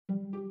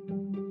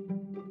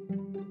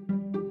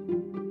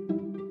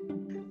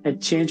it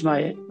changed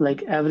my,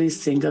 like every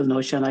single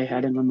notion I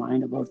had in my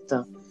mind about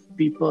the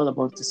people,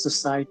 about the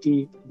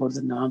society, about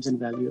the norms and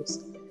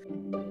values.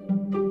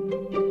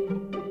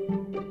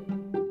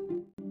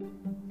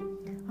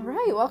 All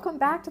right, welcome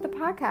back to the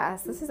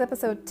podcast. This is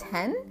episode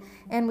 10,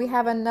 and we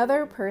have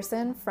another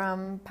person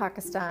from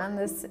Pakistan.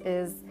 This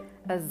is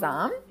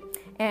Azam,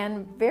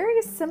 and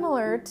very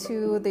similar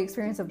to the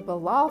experience of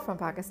Bilal from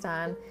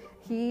Pakistan,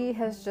 he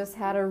has just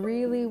had a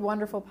really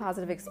wonderful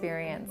positive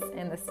experience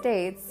in the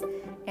States,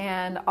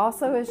 and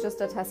also is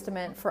just a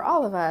testament for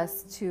all of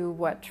us to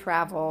what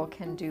travel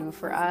can do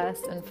for us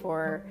and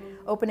for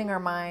opening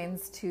our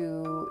minds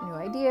to new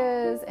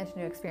ideas and to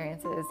new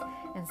experiences.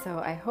 And so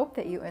I hope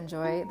that you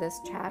enjoy this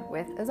chat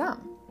with Azam.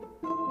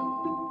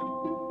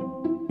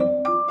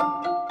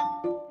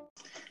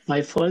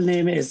 My full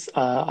name is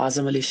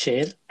Azam Ali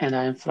Sher, and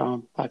I am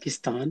from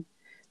Pakistan.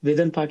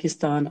 Within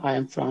Pakistan, I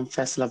am from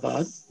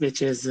Faisalabad,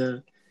 which is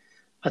a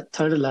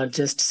third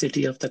largest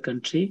city of the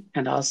country,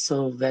 and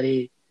also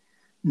very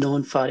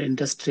known for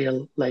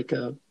industrial,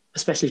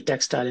 especially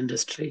textile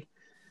industry.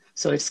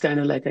 So it's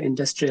kind of like an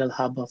industrial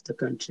hub of the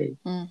country.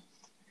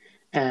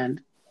 And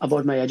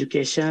about my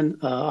education,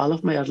 all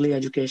of my early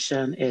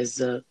education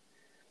is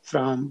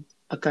from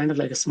a kind of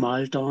like a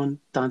small town,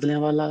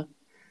 Tandliawala.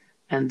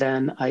 And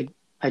then I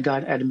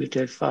got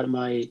admitted for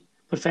my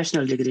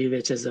professional degree,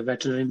 which is a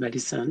veterinary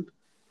medicine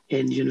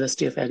in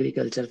University of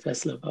Agriculture,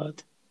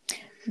 Faisalabad.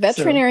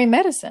 Veterinary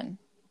medicine?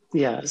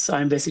 Yeah, so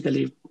I'm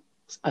basically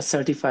a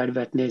certified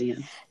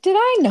veterinarian. Did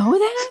I know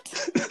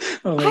that?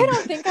 I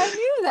don't think I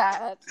knew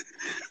that.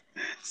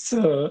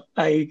 So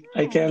I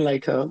can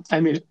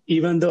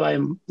even though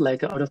I'm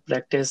like out of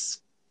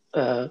practice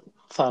for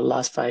the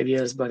last 5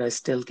 years, but I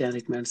still can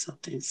recommend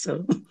something.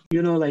 So,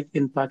 like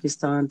in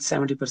Pakistan,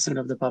 70%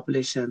 of the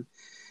population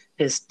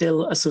is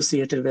still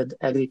associated with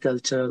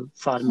agriculture,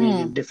 farming,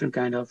 and different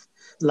kind of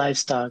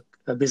livestock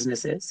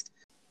businesses.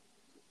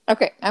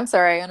 Okay, I'm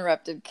sorry I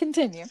interrupted.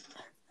 Continue.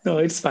 No,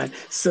 it's fine.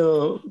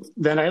 So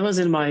when I was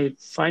in my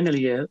final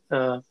year,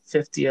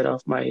 fifth year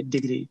of my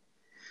degree,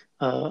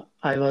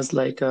 I was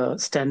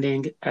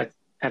standing at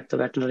the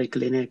veterinary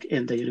clinic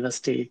in the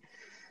university.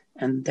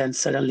 And then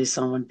suddenly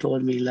someone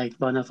told me, like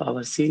one of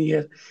our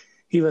senior,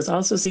 he was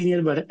also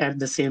senior, but at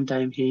the same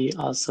time, he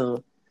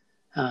also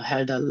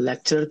held a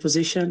lecturer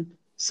position.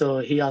 So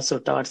he also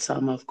taught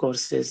some of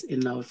courses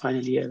in our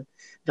final year,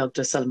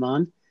 Dr.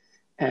 Salman.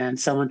 And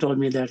someone told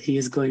me that he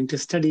is going to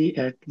study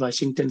at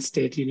Washington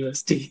State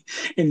University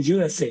in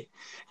USA.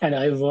 And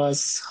I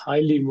was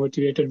highly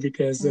motivated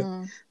because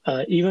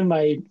even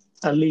my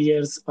early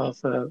years of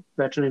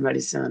veterinary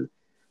medicine,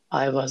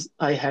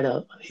 I had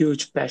a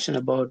huge passion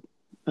about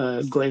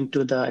going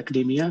to the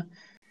academia.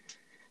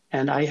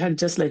 And I had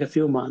just like a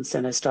few months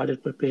and I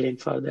started preparing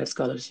for that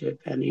scholarship.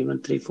 And even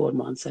 3-4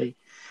 months, I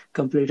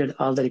completed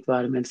all the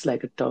requirements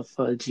like a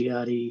TOEFL,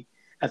 GRE,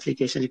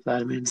 application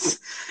requirements.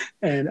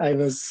 And I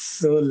was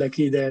so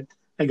lucky that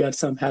I got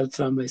some help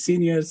from my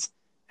seniors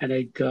and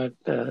I got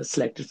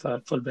selected for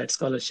Fulbright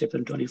scholarship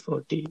in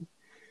 2014.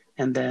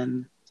 And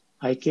then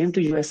I came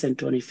to US in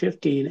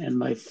 2015 and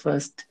my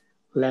first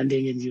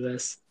landing in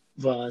US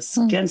was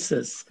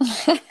Kansas.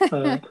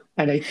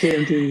 And I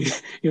came to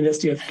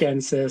University of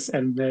Kansas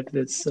and met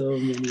with so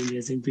many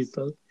amazing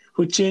people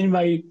who changed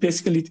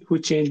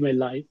my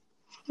life.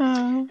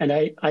 And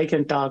I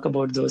can talk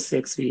about those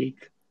 6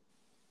 weeks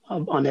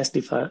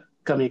honestly for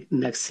coming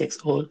next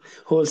whole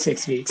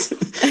 6 weeks.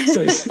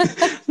 So it's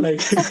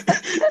like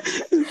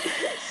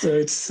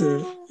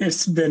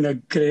it's been a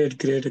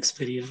great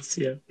experience.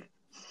 Yeah.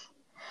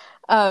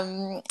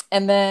 And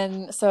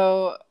then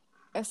so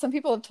some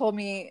people have told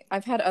me,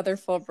 I've had other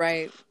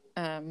Fulbright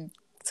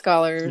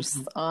scholars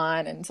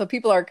on, and so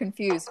people are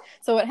confused.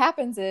 So what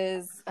happens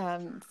is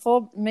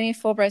many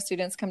Fulbright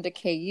students come to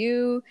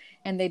KU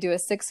and they do a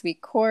 6-week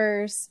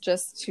course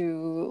just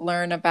to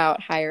learn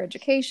about higher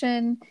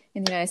education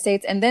in the United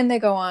States, and then they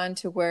go on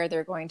to where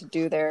they're going to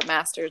do their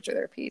master's or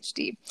their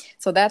PhD.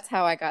 So that's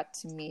how I got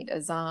to meet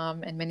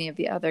Azam and many of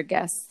the other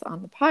guests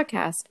on the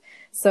podcast.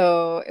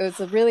 So it was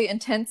a really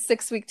intense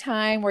 6-week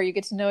time where you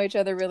get to know each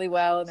other really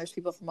well, and there's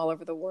people from all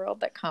over the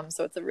world that come,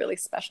 so it's a really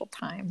special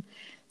time.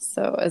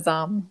 So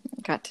Azam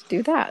got to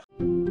do that.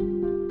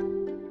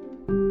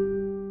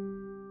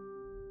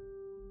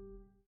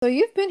 So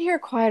you've been here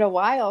quite a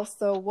while.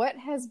 So what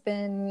has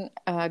been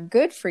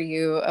good for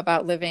you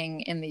about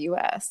living in the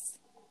U.S.?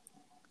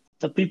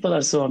 The people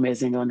are so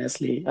amazing,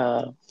 honestly.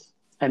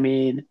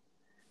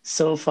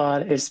 So far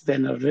it's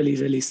been a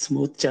really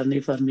smooth journey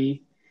for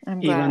me,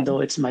 even though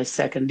it's my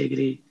second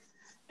degree.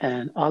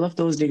 And all of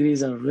those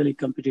degrees are really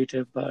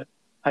competitive, but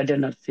I did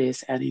not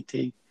face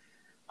anything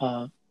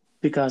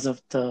because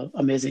of the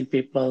amazing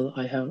people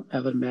I have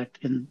ever met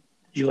in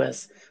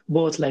US,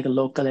 both like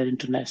local and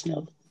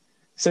international.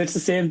 So it's the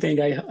same thing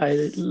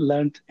I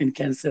learned in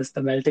Kansas,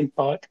 the melting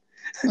pot.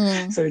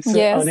 So it's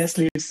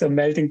honestly, it's a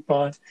melting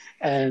pot,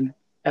 and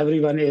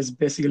everyone is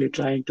basically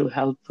trying to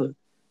help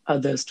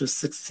others to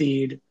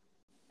succeed.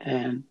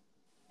 And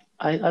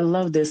I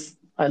love this.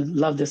 I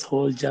love this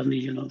whole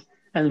journey,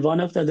 And one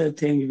of the other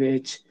thing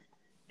which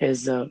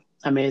is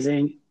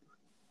amazing.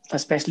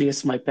 Especially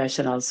it's my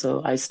passion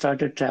also. I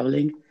started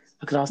traveling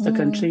across the Mm.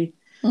 country.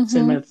 So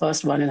in Hmm. my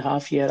first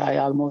 1.5 year, I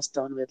almost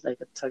done with like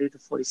a 30 to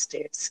 40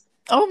 states.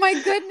 Oh my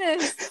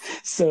goodness.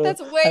 So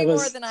That's I way more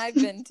was, than I've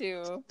been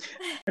to.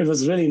 it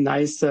was really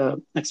nice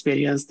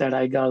experience that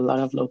I got a lot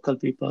of local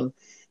people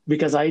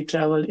because I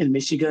traveled in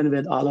Michigan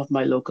with all of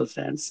my local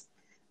friends,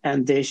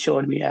 and they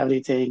showed me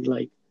everything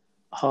like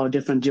how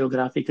different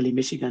geographically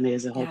Michigan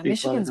is and how Yeah,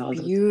 people and Michigan's all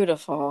that.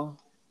 beautiful.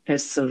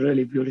 It's a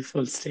really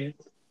beautiful state.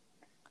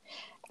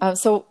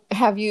 So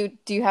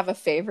do you have a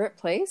favorite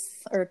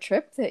place or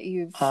trip that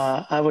you've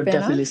I would been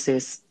on? definitely say,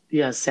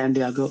 yeah, San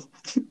Diego.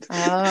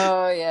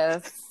 Oh,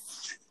 yes.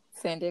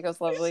 San Diego's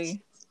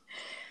lovely.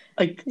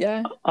 Like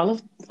Yeah. all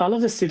of all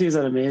of the cities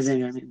are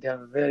amazing. I mean, they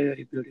are very,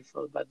 very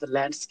beautiful. But the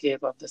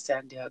landscape of the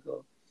San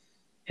Diego,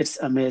 it's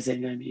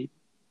amazing. I Yeah.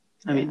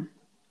 mean,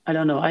 I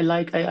don't know.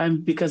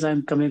 I'm because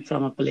I'm coming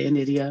from a plain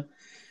area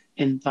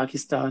in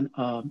Pakistan,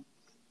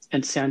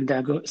 and San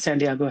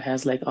Diego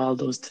has like all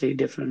those three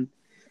different,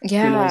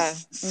 Yeah.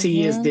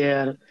 sea is Hmm.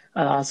 there,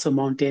 also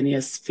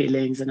mountainous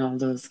feelings and all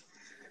those.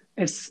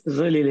 It's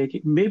really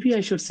like maybe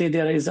I should say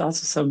there is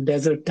also some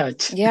desert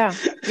touch. Yeah.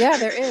 Yeah,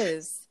 there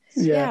is.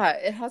 Yeah, Yeah,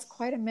 it has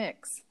quite a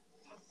mix.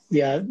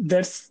 yeah.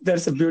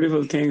 That's a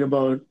beautiful thing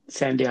about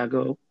San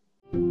Diego.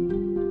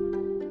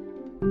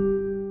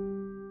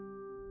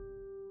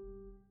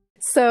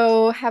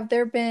 So, have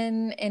there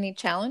been any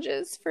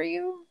challenges for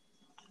you?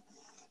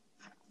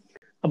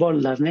 About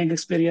learning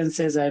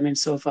experiences, I mean,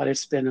 so far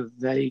it's been a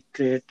very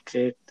great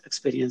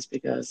experience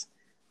because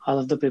all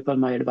of the people,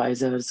 my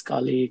advisors,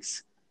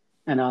 colleagues,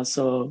 and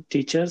also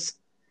teachers,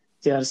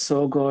 they are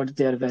so good.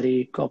 They are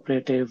very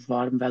cooperative,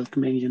 warm,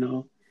 welcoming.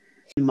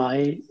 In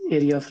my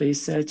area of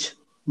research,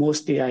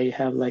 mostly I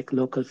have like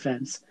local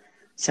friends,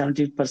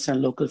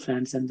 70% local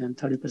friends, and then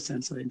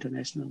 30% are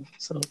international.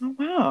 So Oh,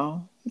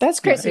 wow. That's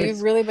great. yeah, So, you've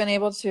it's really been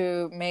able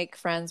to make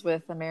friends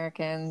with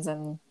Americans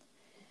and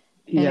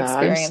yeah.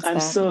 I'm experience I'm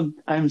that. so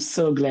I'm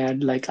so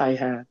glad. Like I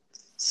have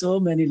so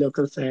many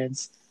local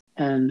friends,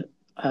 and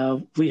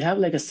we have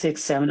like a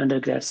 6, 7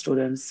 undergrad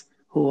students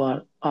who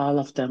are all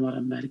of them are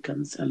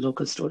Americans and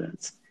local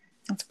students.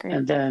 That's great.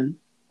 And then,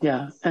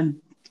 yeah,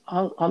 and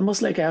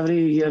almost like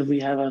every year we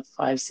have a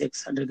 5,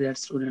 6 undergrad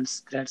students,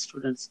 grad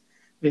students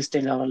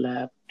visiting our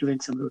lab, doing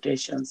some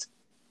rotations.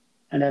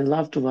 And I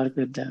love to work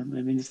with them.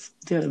 I mean,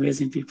 they're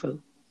amazing people.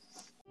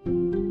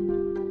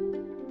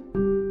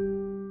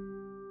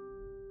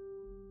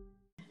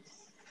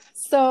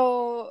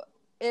 So,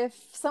 if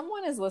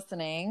someone is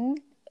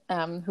listening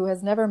who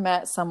has never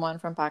met someone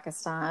from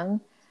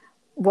Pakistan,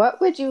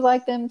 what would you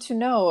like them to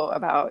know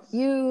about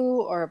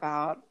you or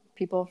about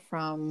people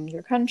from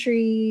your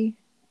country?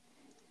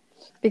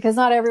 Because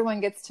not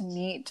everyone gets to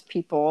meet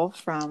people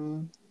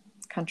from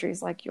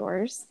countries like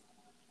yours.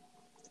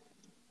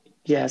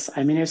 Yes,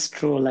 I mean, it's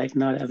true. Like,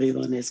 not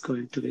everyone is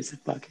going to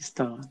visit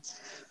Pakistan.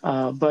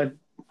 But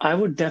I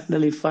would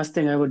definitely, first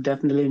thing, I would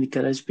definitely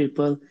encourage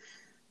people.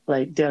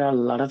 Like, there are a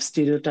lot of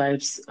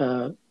stereotypes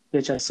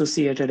which are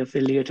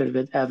affiliated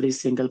with every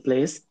single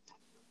place.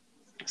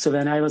 So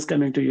when I was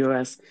coming to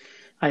US,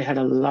 I had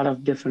a lot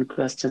of different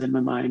questions in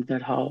my mind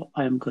that how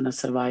I am going to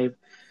survive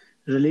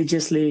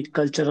religiously,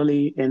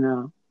 culturally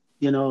in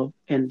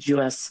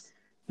US,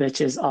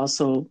 which is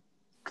also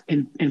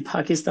in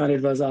Pakistan.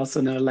 It was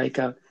also not like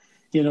a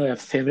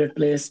favorite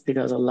place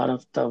because a lot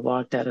of the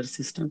war terror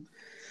system.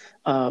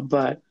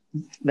 But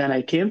when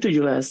I came to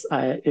US,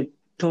 I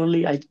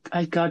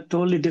got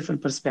totally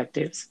different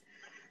perspectives.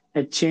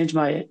 It changed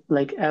my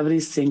like every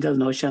single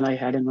notion I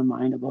had in my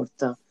mind about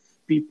the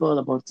people,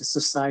 about the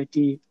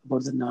society,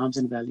 about the norms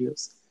and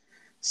values.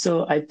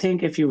 So I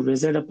think if you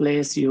visit a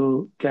place,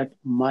 you get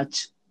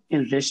much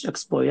enriched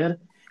exposure,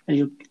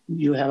 and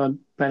you have a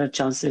better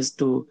chances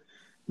to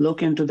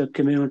look into the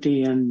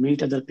community and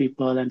meet other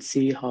people and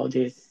see how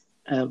they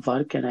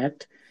work and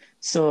act.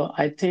 So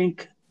I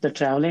think the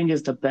traveling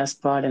is the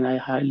best part, and I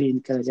highly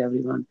encourage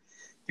everyone.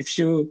 If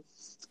you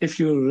if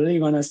you really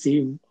want to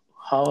see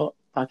how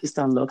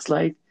Pakistan looks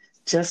like,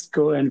 just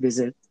go and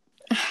visit.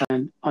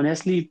 And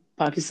honestly,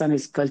 Pakistan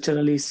is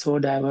culturally so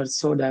diverse,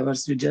 so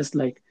diverse. You just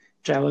like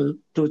travel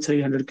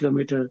 200-300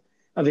 kilometers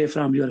away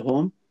from your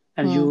home,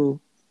 and Hmm.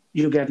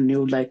 you get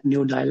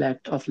new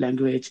dialect of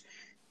language,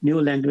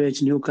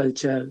 new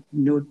culture,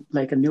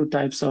 new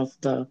types of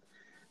the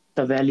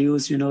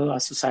values our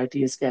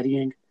society is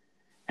carrying.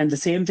 And the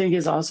same thing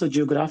is also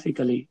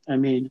geographically. I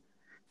mean,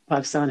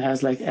 Pakistan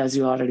has, like as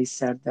you already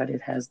said, that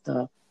it has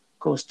the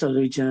coastal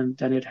region,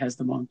 then it has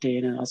the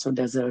mountain and also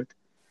desert,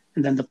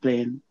 and then the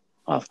plain.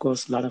 Of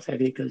course, a lot of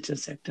agriculture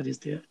sector is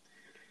there.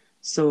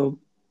 So,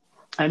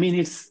 I mean,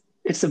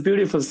 it's a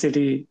beautiful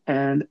city,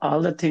 and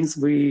all the things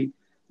we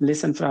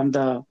listen from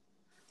the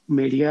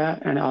media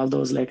and all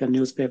those like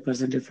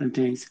newspapers and different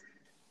things,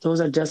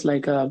 those are just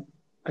like a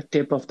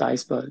tip of the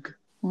iceberg.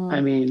 I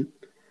Hmm. mean,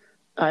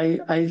 I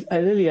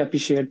really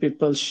appreciate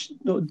people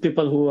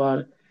who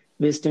are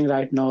visiting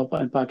right now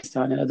in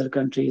Pakistan and other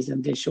countries,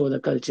 and they show the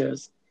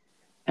cultures,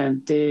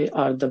 and they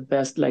are the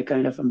best like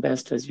kind of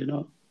ambassadors.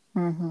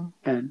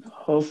 And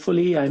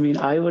hopefully, I mean,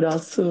 I would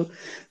also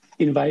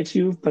invite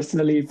you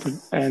personally,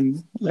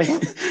 and like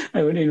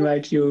I would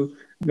invite you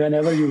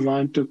whenever you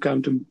want to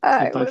come to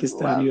I would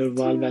Pakistan. love You're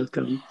all to.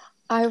 welcome.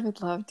 I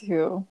would love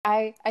to.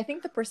 I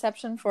think the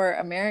perception for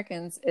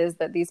Americans is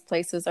that these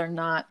places are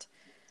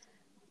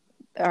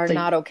Like,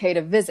 not okay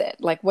to visit.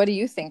 Like, what do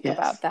you think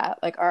about yes, that?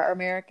 Like, are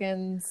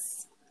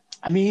Americans,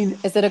 I mean,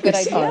 is it a good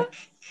it's idea?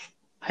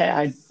 I,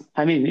 I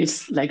I mean,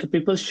 it's like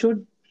people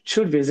should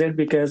visit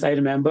because I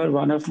remember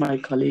one of my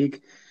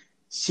colleague,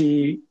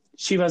 she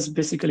was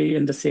basically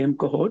in the same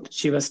cohort.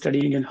 She was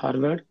studying in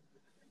Harvard,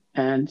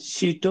 and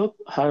she took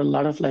her a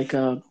lot of like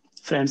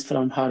friends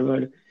from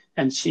Harvard,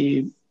 and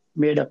she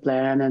made a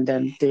plan, and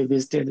then they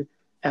visited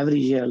every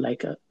year.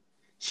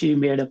 She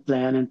made a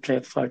plan and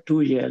trip for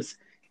 2 years,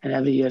 and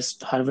every year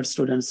Harvard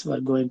students were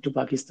going to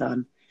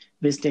Pakistan,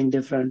 visiting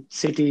different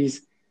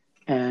cities,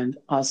 and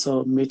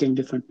also meeting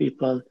different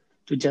people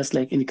to just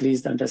like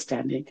increase the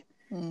understanding.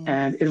 Mm.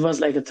 And it was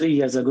like 3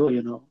 years ago,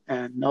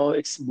 and now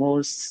it's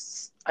more,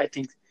 I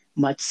think,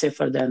 much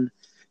safer than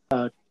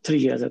 3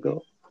 years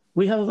ago.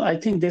 We have, I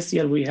think this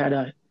year we had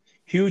a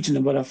huge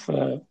number of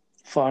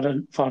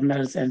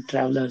foreigners and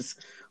travelers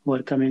who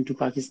are coming to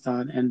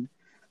Pakistan and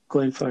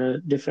going for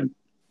different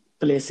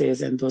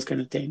places and those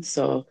kind of things.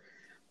 So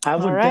I All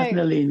would right.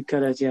 definitely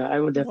encourage, yeah, I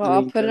would Well, definitely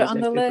I'll put it encourage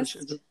on the like people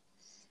should list. go.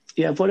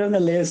 Yeah, put on the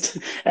list,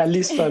 at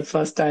least for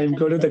first time,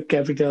 go to the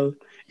capital,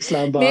 Maybe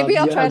Islamabad, I'll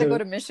yeah, try to go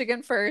to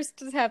Michigan first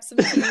to have some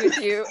tea with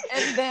you,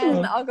 and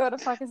then uh, I'll go to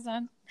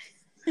Pakistan.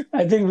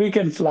 I think we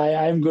can fly.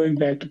 I'm going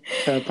back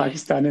to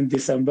Pakistan in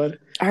December,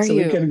 Are so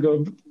we you? can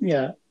go.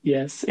 Yeah,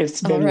 yes,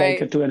 it's All been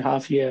like a right.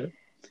 2.5 year.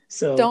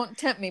 So, Don't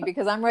tempt me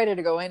because I'm ready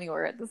to go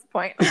anywhere at this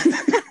point.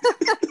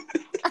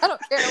 I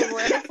don't care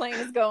where the plane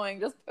is going,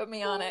 just put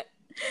me on it.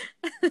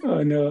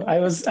 oh no, I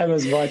was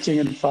watching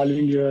and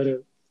following your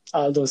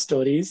all those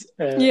stories,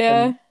 and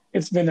Yeah.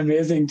 it's been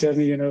amazing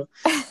journey.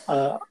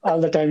 All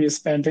the time you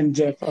spent in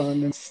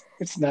Japan.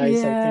 It's nice,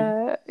 I think.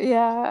 Yeah.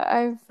 Yeah.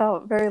 I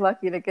felt very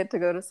lucky to get to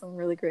go to some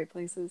really great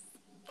places.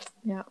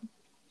 Yeah.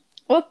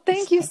 Well,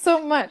 thank It's you nice.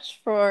 so much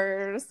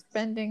for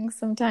spending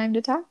some time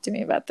to talk to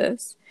me about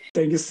this.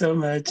 Thank you so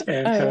much,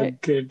 and All have a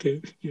right. great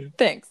day. Yeah.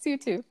 Thanks. You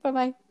too. Bye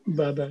bye.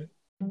 Bye bye.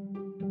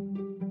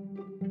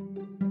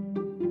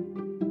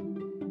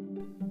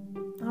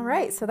 All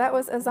right, so that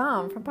was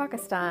Azam from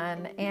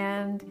Pakistan.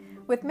 And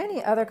with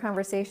many other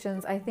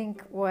conversations, I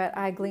think what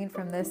I gleaned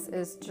from this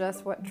is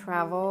just what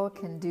travel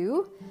can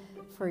do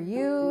for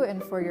you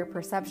and for your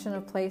perception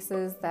of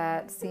places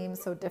that seem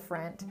so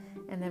different.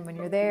 And then when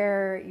you're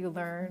there, you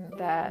learn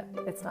that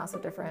it's not so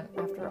different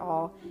after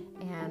all.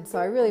 And so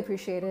I really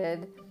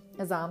appreciated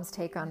Azam's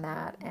take on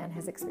that and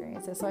his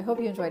experiences. So I hope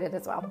you enjoyed it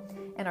as well.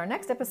 And our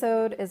next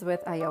episode is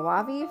with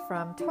Ayawavi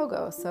from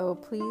Togo. So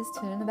please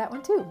tune into that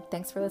one too.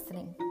 Thanks for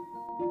listening.